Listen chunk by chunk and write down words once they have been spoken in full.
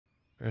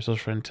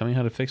Parasol's friend, tell me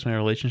how to fix my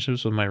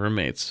relationships with my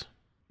roommates.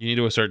 You need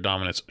to assert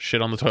dominance.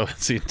 Shit on the toilet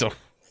seat. Don't.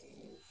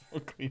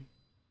 Okay.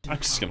 I'm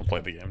just gonna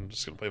play the game. I'm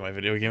just gonna play my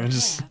video game and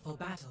just. I'm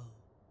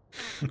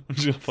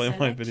just gonna play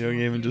my video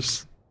game and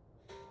just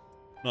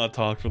not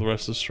talk for the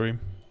rest of the stream.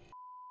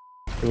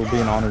 It will be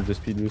an honor to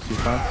speed boost you,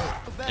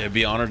 Flats. It'd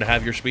be an honor to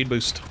have your speed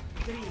boost.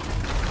 3, 2,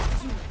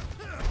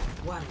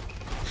 1.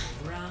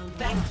 Round.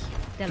 Thank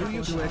you. Do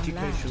you do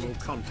educational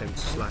content /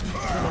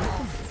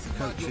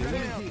 coaching?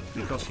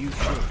 Because you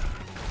should.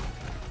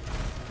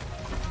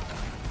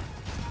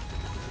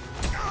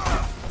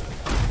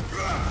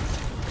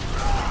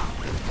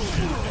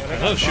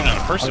 I was shooting at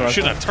a person. I was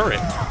shooting at a turret.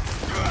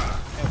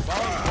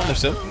 Oh,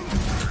 there's him.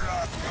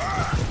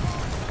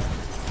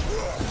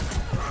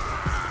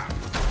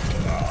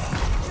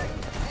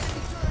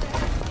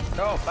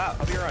 Go, Bow.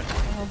 I'll be run.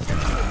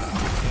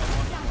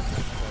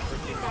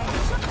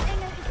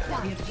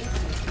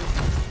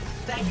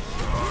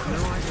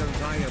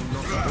 I am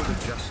not good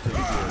at just a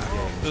video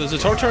game. There's a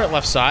turret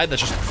left side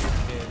that's just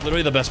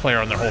literally the best player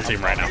on their whole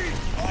team right now.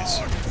 Nice.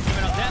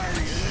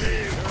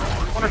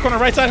 Corner, corner,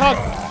 right side, hog.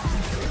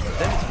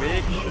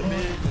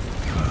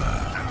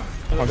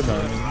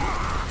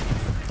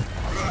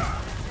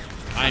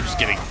 I'm just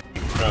getting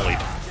bullied.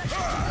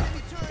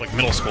 Like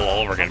middle school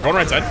all over again. Going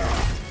right side.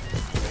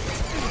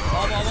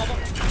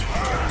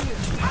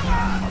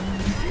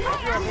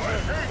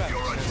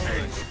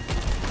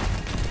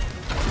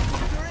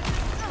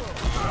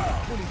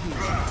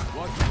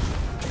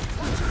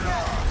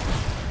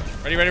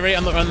 Ready, ready, ready.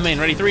 On the main.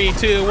 Ready, 3,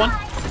 2, 1.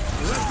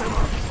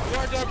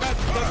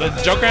 The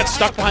Junkrat's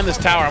stuck behind this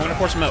tower. I'm gonna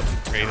force him out.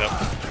 There you go.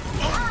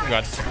 Oh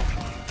god.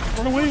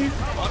 Run away.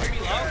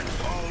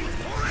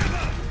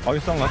 Oh,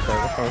 he's on left side.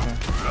 What's over here?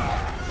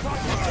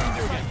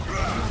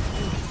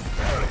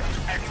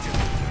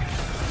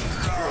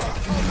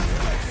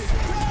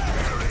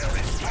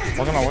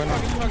 Walking away now.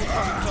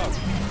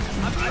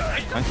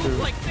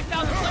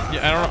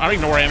 Yeah, I don't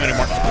even know where I am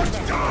anymore.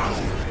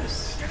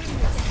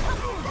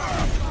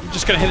 I'm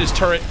just gonna hit his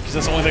turret because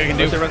that's the only thing I can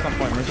do.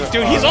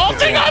 Dude, he's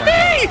ulting on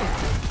me!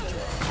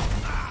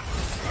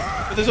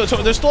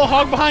 There's still a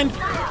hog behind.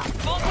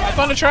 I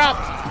found a trap.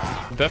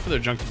 I bet for their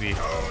junk to be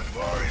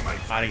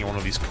hiding in one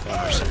of these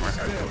corners somewhere.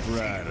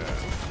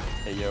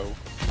 Hey, yo.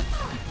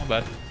 Not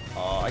bad.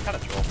 I got a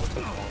troll with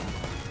this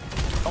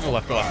one. Go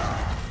left, go left.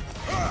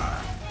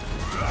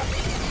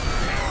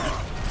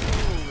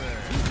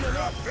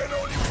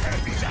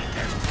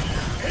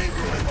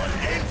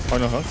 Oh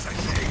no, huh?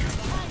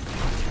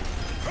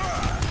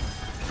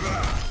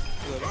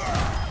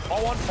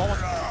 Fall one.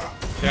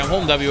 Yeah, I'm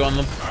holding W on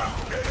them.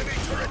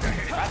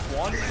 That's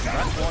one.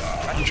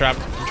 I'm trapped.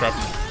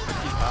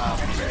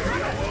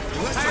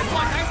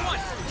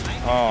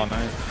 Oh,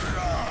 nice.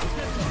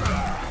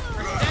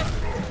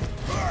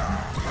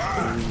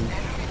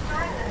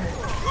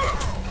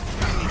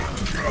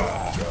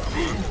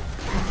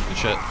 Good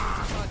shit.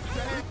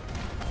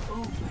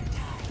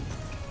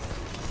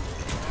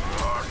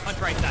 Punch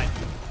right side.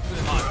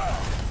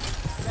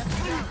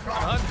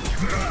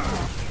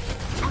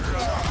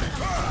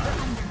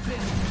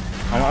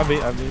 I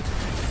beat.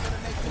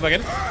 Go back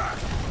in.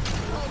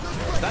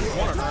 That's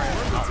one.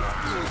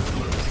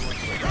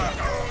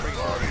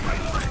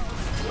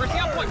 Where's the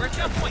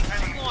out point?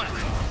 Come on. I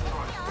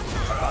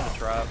found a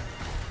trap.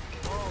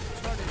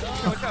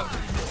 Yeah,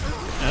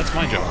 that's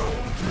my job.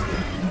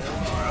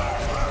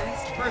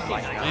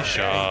 Nice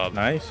job.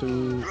 Nice.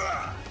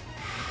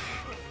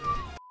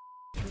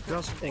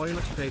 Does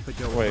toilet paper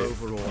go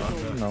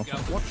overall? No.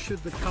 What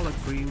should the color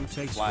cream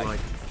taste like?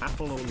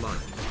 Apple or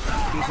lime?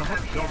 Is a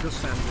hot dog a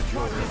sandwich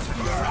or a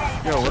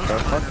taco? Yo, what the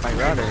fuck? My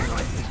router. Do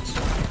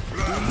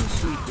you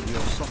sleep with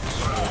your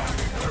socks on?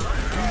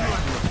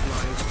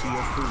 Applies to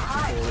your food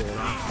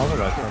before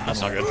or after?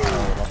 That's not good.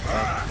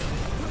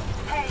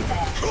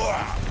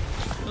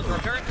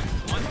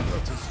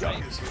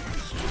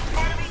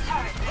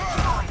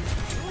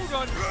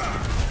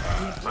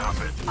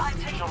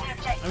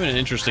 I'm in an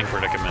interesting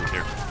predicament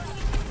here.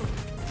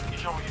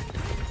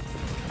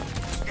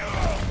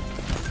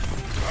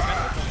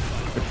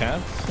 The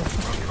cats?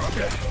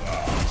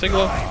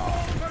 Single.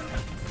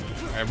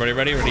 Everybody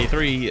ready? Ready?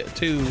 3,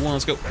 2, 1,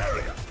 let's go.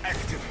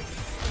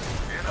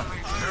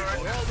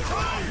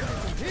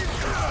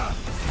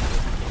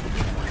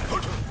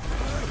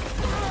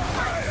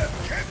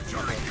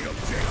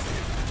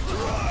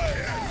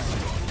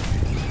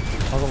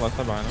 I'll go left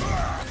side behind him.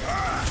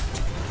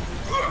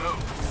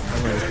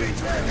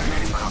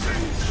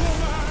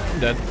 I'm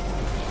dead.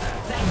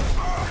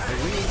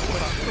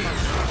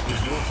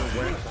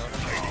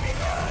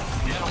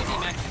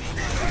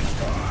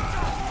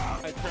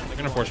 They're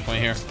gonna force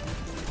point here.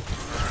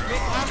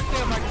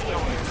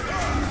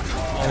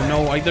 Oh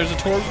no, there's a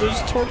torque. There's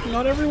a torque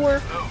not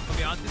everywhere.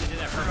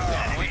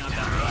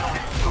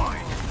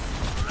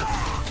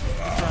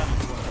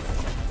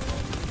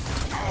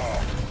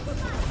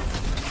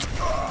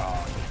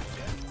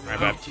 Alright,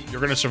 Bab,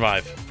 you're gonna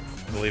survive.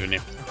 I believe in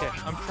you. Okay,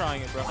 I'm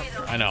trying it, bro.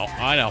 I know.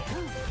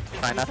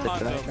 Try not to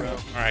die.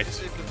 Alright.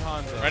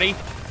 Ready?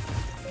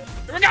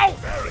 Here we go!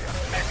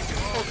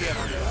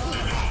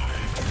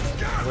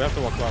 We have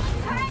to walk last.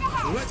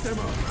 Let them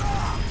up.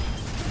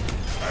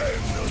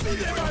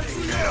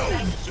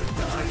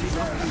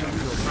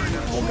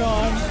 Oh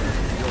god.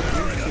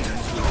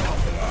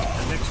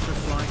 An extra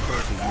fly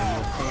protein in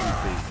your corn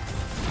feed.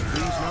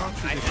 These large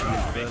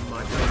traditions burn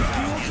my brain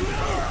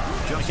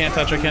out. I can't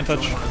touch, I can't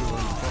touch.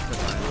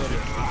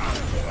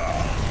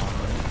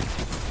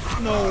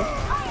 No.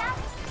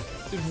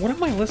 Dude, what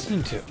am I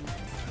listening to?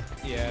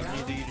 Yeah,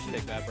 you just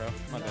take that, bro.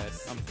 My bad.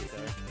 I'm so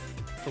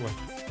sorry.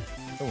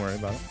 Don't worry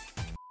about it.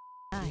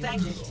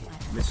 Thank you.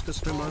 Mr.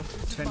 Swimmer,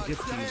 10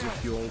 gifties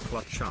if you all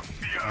clutch up.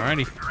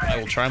 Alrighty, I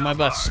will try my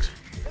best.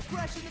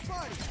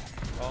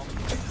 Hold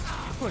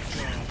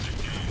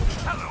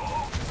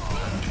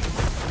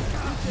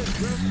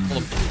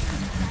him.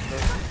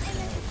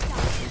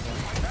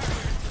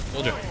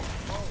 Hold you.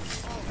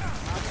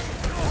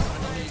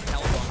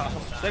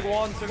 Take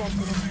one, take one.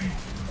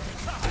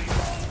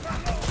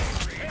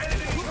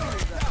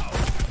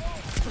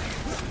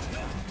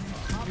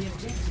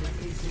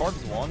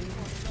 Hard's one,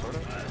 sort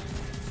of.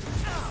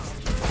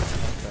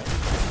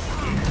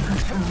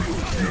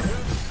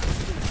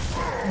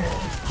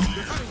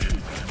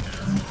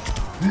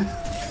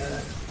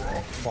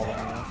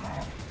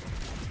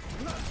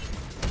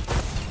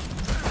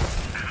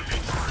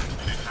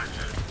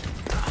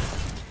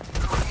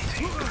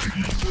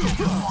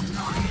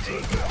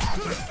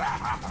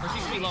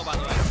 She's too low, by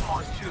the way.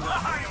 She's too low.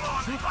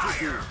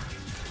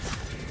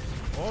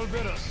 All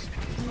better.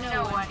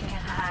 No one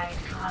can hide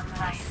from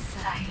my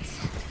sight.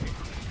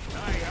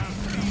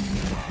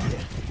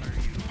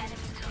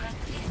 Enemy turret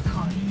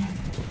destroyed.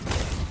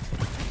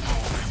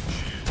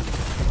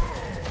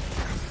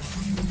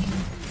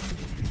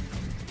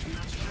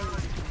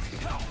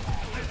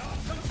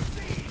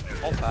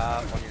 I'll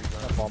tap when you're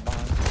done. Fall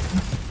behind.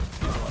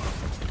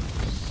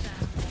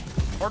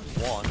 Hard's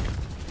one.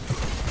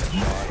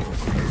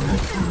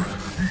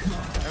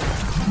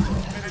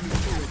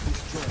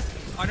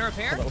 Under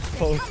repair? That was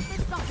close.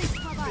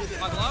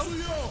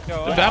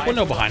 Below? The back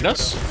window behind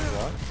us.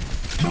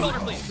 Shoulder,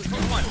 please.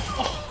 Shoulder one.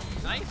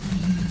 Nice.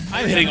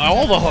 I'm hitting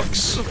all the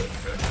hooks.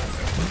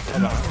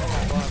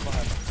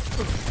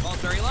 Ball's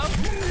very low.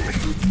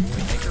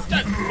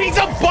 He's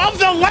above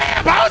the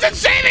lamp! How is it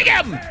saving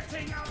him?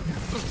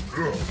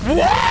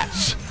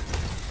 What?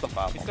 The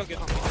foul. He's still good.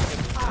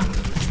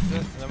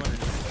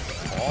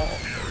 Oh.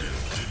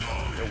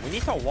 Yo, we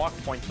need to walk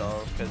point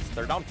though, because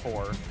they're down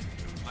 4.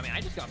 I mean, I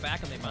just got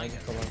back and they mined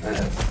it. I'm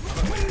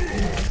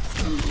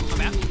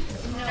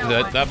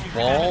back. That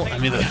ball, I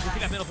mean, See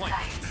that middle point.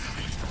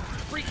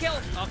 Free kill.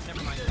 Oh,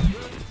 never mind.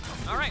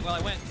 All right, well,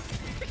 I went.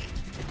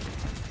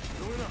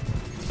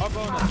 I'm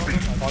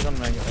gonna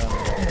make it.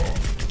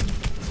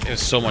 it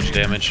was so much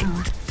damage.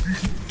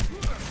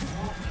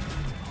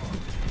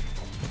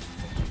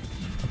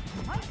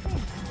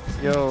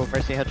 Yo,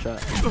 Mercy headshot.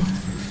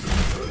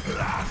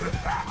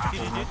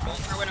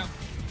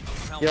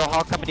 Yo,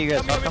 Hawk coming to you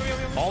guys. Hawk coming.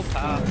 Fall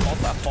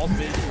tap, fall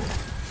big.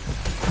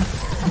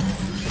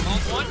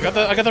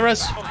 I got the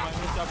res.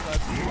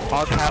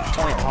 Hawk half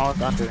point,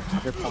 Hawk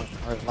under point,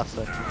 or left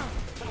side.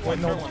 Wait,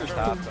 no one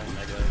tap.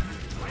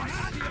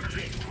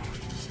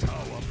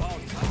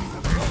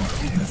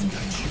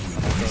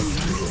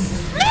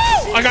 No!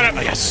 I got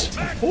it. Yes.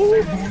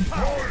 Ooh.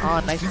 Oh,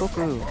 nice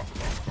Goku.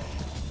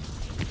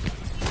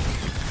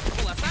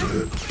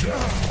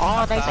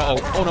 Oh, nice. Uh oh.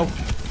 Oh no.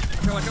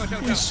 Watch out.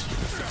 Please.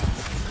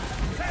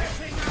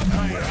 I'm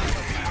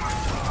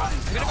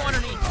gonna go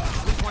underneath.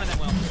 At least one of them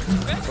will.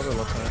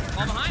 Okay.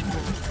 Ball behind.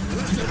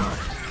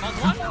 Ball's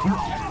one.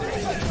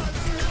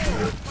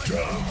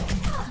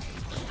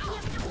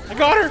 I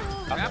got her.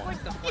 Grappling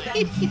the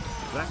flank.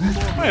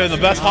 Might have been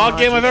the best hog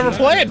game I've ever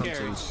played.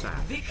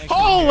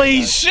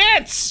 Holy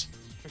shit!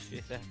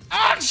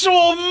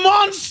 Actual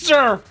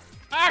monster!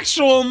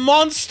 Actual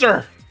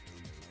monster!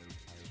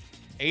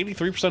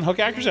 83% hook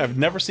accuracy? I've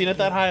never seen it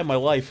that high in my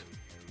life.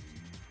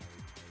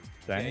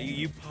 Yeah,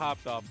 you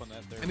popped off on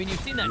that there. I mean,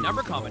 you've seen that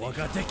number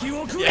combination.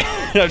 Yeah,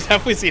 I've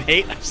definitely seen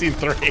 8. I've seen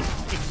 3.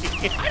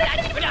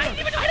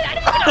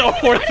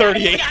 Or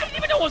 38. I didn't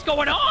even know what's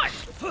going on.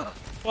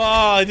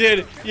 Oh,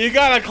 dude, you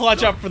gotta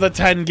clutch up for the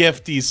 10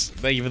 gifties.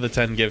 Thank you for the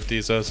 10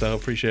 gifties, so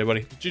appreciate it,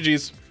 buddy.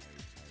 GG's.